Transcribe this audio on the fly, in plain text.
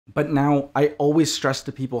But now I always stress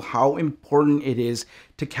to people how important it is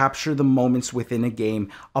to capture the moments within a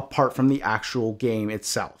game apart from the actual game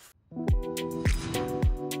itself.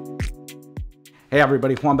 Hey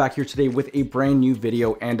everybody, Juan back here today with a brand new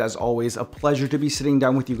video, and as always, a pleasure to be sitting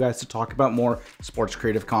down with you guys to talk about more sports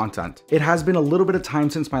creative content. It has been a little bit of time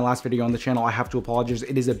since my last video on the channel. I have to apologize.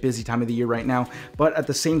 It is a busy time of the year right now, but at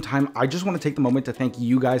the same time, I just want to take the moment to thank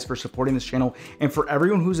you guys for supporting this channel and for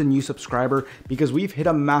everyone who's a new subscriber, because we've hit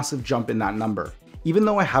a massive jump in that number. Even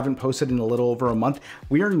though I haven't posted in a little over a month,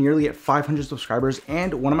 we are nearly at 500 subscribers,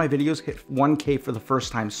 and one of my videos hit 1K for the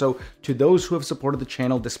first time. So to those who have supported the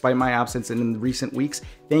channel despite my absence in recent weeks,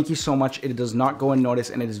 thank you so much. It does not go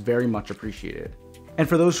unnoticed, and it is very much appreciated. And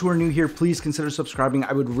for those who are new here, please consider subscribing.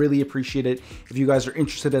 I would really appreciate it. If you guys are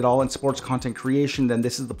interested at all in sports content creation, then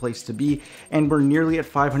this is the place to be. And we're nearly at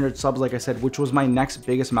 500 subs, like I said, which was my next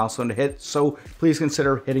biggest milestone to hit. So please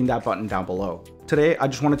consider hitting that button down below. Today, I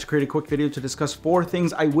just wanted to create a quick video to discuss 4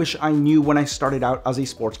 things I wish I knew when I started out as a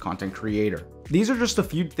sports content creator. These are just a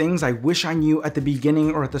few things I wish I knew at the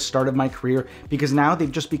beginning or at the start of my career, because now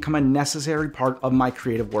they've just become a necessary part of my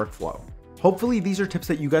creative workflow. Hopefully these are tips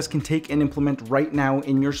that you guys can take and implement right now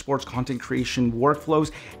in your sports content creation workflows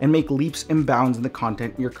and make leaps and bounds in the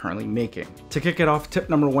content you're currently making. To kick it off, tip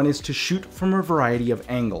number 1 is to shoot from a variety of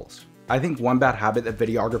angles. I think one bad habit that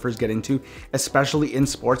videographers get into, especially in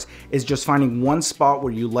sports, is just finding one spot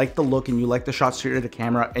where you like the look and you like the shot straight at the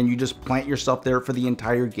camera, and you just plant yourself there for the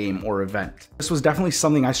entire game or event. This was definitely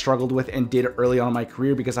something I struggled with and did early on in my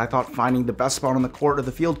career, because I thought finding the best spot on the court or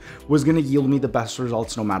the field was going to yield me the best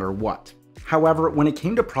results no matter what. However, when it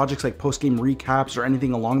came to projects like post-game recaps or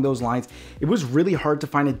anything along those lines, it was really hard to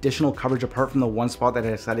find additional coverage apart from the one spot that I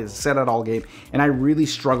decided to set at all game, and I really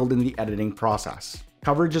struggled in the editing process.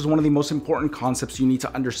 Coverage is one of the most important concepts you need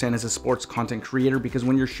to understand as a sports content creator, because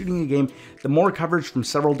when you're shooting a game, the more coverage from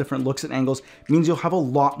several different looks and angles means you'll have a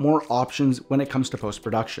lot more options when it comes to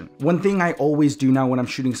post-production. One thing I always do now when I'm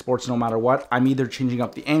shooting sports, no matter what, I'm either changing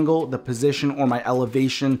up the angle, the position, or my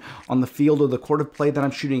elevation on the field or the court of play that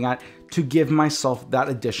I'm shooting at to give myself that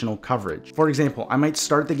additional coverage. For example, I might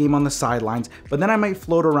start the game on the sidelines, but then I might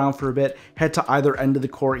float around for a bit, head to either end of the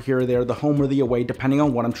court here or there, the home or the away, depending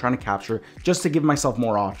on what I'm trying to capture, just to give myself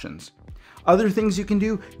more options. Other things you can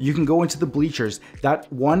do, you can go into the bleachers.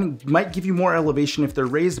 That one might give you more elevation if they're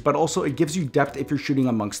raised, but also it gives you depth if you're shooting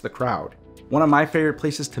amongst the crowd. One of my favorite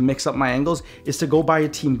places to mix up my angles is to go by a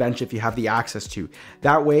team bench if you have the access to.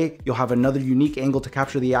 That way, you'll have another unique angle to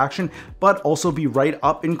capture the action, but also be right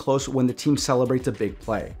up and close when the team celebrates a big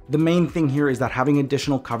play. The main thing here is that having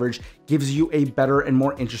additional coverage gives you a better and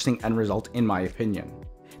more interesting end result, in my opinion.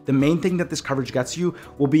 The main thing that this coverage gets you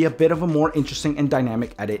will be a bit of a more interesting and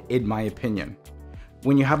dynamic edit, in my opinion.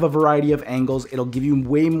 When you have a variety of angles, it'll give you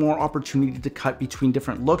way more opportunity to cut between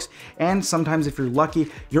different looks, and sometimes if you're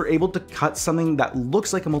lucky, you're able to cut something that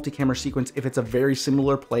looks like a multi-camera sequence if it's a very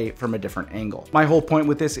similar play from a different angle. My whole point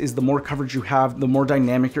with this is the more coverage you have, the more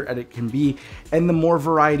dynamic your edit can be, and the more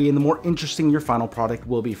variety and the more interesting your final product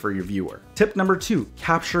will be for your viewer. Tip number 2,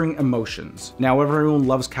 capturing emotions. Now, everyone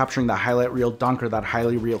loves capturing that highlight reel dunk or that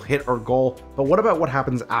highlight reel hit or goal, but what about what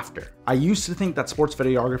happens after? I used to think that sports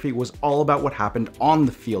videography was all about what happened on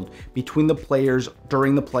the field, between the players,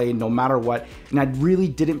 during the play, no matter what, and I really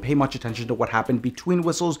didn't pay much attention to what happened between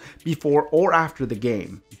whistles, before or after the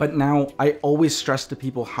game. But now I always stress to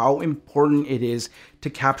people how important it is to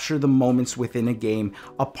capture the moments within a game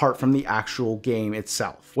apart from the actual game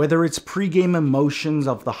itself. Whether it's pre-game emotions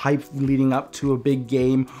of the hype leading up to a big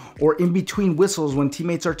game, or in between whistles when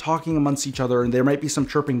teammates are talking amongst each other and there might be some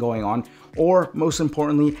chirping going on, or most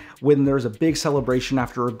importantly, when there's a big celebration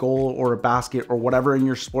after a goal or a basket or whatever in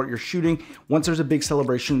your sport you're shooting. Once there's a big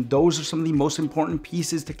celebration, those are some of the most important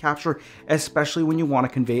pieces to capture, especially when you want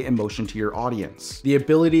to convey emotion to your audience. The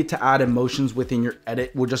ability to add emotions within your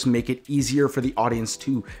edit will just make it easier for the audience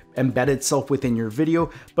to embed itself within your video,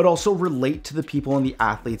 but also relate to the people and the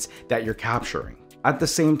athletes that you're capturing. At the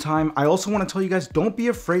same time, I also want to tell you guys, don't be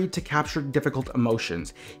afraid to capture difficult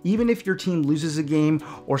emotions. Even if your team loses a game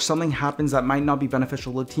or something happens that might not be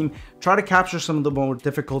beneficial to the team, try to capture some of the more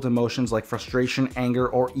difficult emotions like frustration, anger,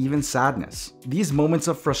 or even sadness. These moments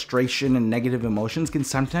of frustration and negative emotions can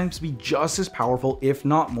sometimes be just as powerful, if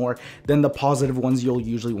not more, than the positive ones you'll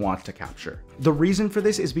usually want to capture. The reason for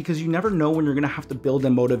this is because you never know when you're going to have to build a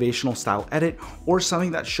motivational style edit or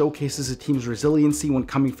something that showcases a team's resiliency when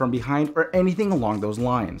coming from behind or anything along those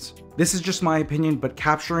lines. This is just my opinion, but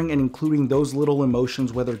capturing and including those little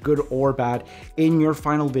emotions, whether good or bad, in your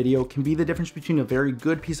final video can be the difference between a very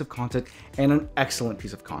good piece of content and an excellent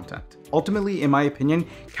piece of content. Ultimately, in my opinion,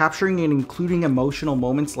 capturing and including emotional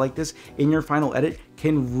moments like this in your final edit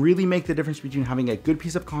can really make the difference between having a good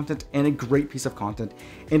piece of content and a great piece of content,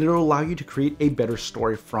 and it'll allow you to create a better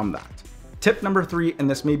story from that. Tip number 3, and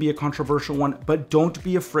this may be a controversial one, but don't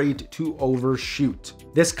be afraid to overshoot.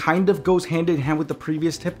 This kind of goes hand in hand with the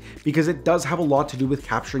previous tip because it does have a lot to do with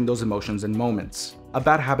capturing those emotions and moments. A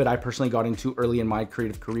bad habit I personally got into early in my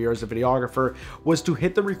creative career as a videographer was to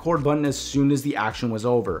hit the record button as soon as the action was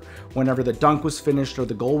over. Whenever the dunk was finished or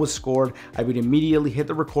the goal was scored, I would immediately hit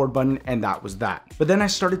the record button and that was that. But then I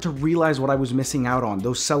started to realize what I was missing out on.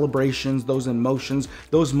 Those celebrations, those emotions,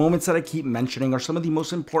 those moments that I keep mentioning are some of the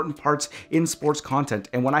most important parts in sports content.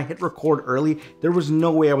 And when I hit record early, there was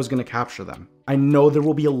no way I was going to capture them. I know there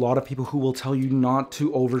will be a lot of people who will tell you not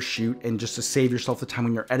to overshoot and just to save yourself the time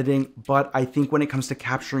when you're editing, but I think when it comes to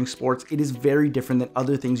capturing sports, it is very different than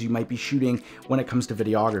other things you might be shooting when it comes to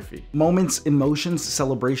videography. Moments, emotions,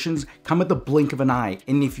 celebrations come at the blink of an eye,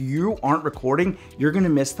 and if you aren't recording, you're gonna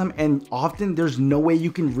miss them, and often there's no way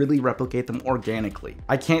you can really replicate them organically.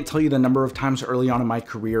 I can't tell you the number of times early on in my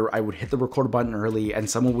career I would hit the record button early and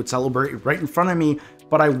someone would celebrate right in front of me,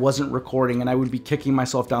 but I wasn't recording, and I would be kicking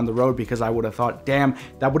myself down the road because I would have thought, damn,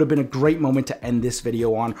 that would have been a great moment to end this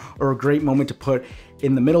video on, or a great moment to put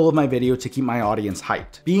in the middle of my video to keep my audience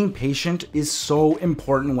hyped. Being patient is so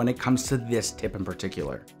important when it comes to this tip in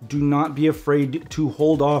particular. Do not be afraid to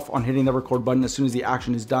hold off on hitting the record button as soon as the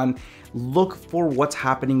action is done. Look for what's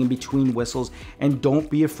happening in between whistles and don't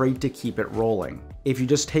be afraid to keep it rolling. If you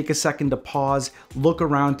just take a second to pause, look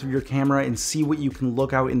around through your camera and see what you can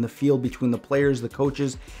look out in the field between the players, the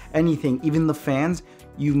coaches, anything, even the fans,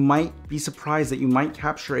 you might be surprised that you might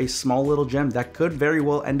capture a small little gem that could very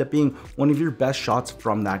well end up being one of your best shots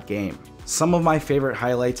from that game. Some of my favorite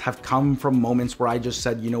highlights have come from moments where I just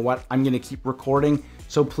said, you know what, I'm gonna keep recording.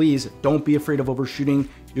 So please don't be afraid of overshooting.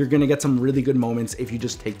 You're gonna get some really good moments if you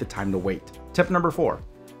just take the time to wait. Tip number 4,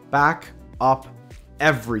 back up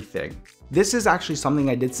everything. This is actually something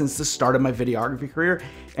I did since the start of my videography career,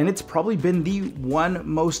 and it's probably been the one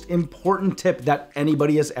most important tip that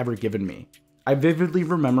anybody has ever given me. I vividly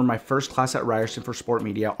remember my first class at Ryerson for sport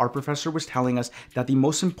media. Our professor was telling us that the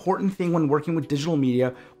most important thing when working with digital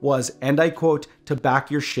media was, and I quote, to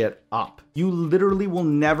back your shit up. You literally will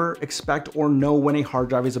never expect or know when a hard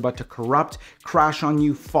drive is about to corrupt, crash on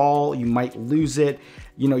you, fall, you might lose it,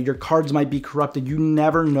 you know, your cards might be corrupted. You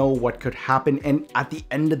never know what could happen. And at the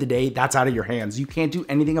end of the day, that's out of your hands. You can't do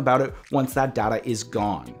anything about it once that data is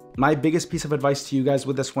gone. My biggest piece of advice to you guys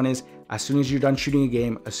with this one is, as soon as you're done shooting a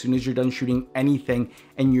game, as soon as you're done shooting anything,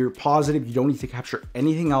 and you're positive you don't need to capture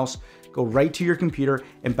anything else, go right to your computer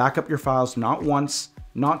and back up your files, not once,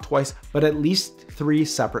 not twice, but at least 3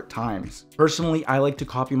 separate times. Personally, I like to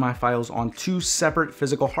copy my files on 2 separate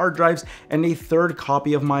physical hard drives and a 3rd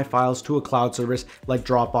copy of my files to a cloud service like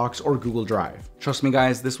Dropbox or Google Drive. Trust me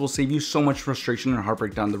guys, this will save you so much frustration and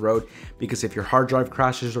heartbreak down the road, because if your hard drive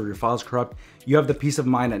crashes or your files corrupt, you have the peace of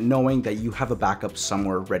mind at knowing that you have a backup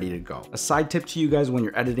somewhere ready to go. A side tip to you guys when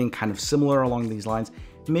you're editing, kind of similar along these lines,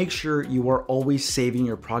 make sure you are always saving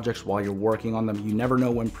your projects while you're working on them. You never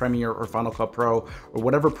know when Premiere or Final Cut Pro or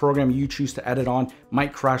whatever program you choose to edit on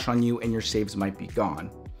might crash on you and your saves might be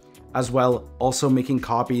gone. As well, also making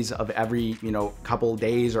copies of every, couple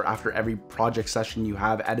days or after every project session you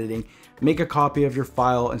have editing, make a copy of your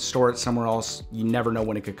file and store it somewhere else. You never know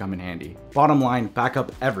when it could come in handy. Bottom line, back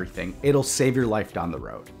up everything. It'll save your life down the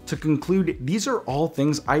road. To conclude, these are all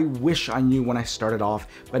things I wish I knew when I started off,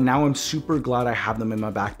 but now I'm super glad I have them in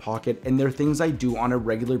my back pocket, and they're things I do on a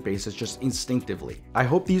regular basis just instinctively. I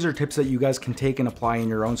hope these are tips that you guys can take and apply in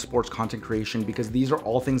your own sports content creation, because these are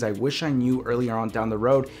all things I wish I knew earlier on down the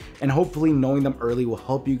road, and hopefully knowing them early will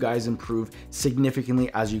help you guys improve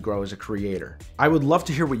significantly as you grow as a creator. I would love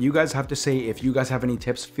to hear what you guys have to say. If you guys have any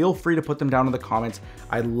tips, feel free to put them down in the comments.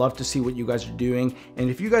 I'd love to see what you guys are doing, and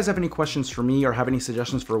if you guys have any questions for me or have any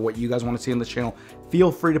suggestions for what you guys want to see on the channel,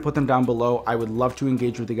 feel free to put them down below. I would love to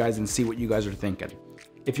engage with you guys and see what you guys are thinking.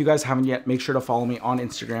 If you guys haven't yet, make sure to follow me on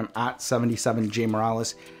Instagram at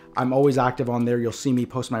 77jmorales. I'm always active on there. You'll see me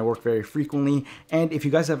post my work very frequently. And if you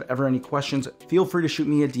guys have ever any questions, feel free to shoot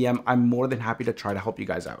me a DM. I'm more than happy to try to help you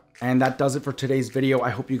guys out. And that does it for today's video. I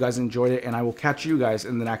hope you guys enjoyed it, and I will catch you guys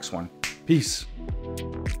in the next one. Peace.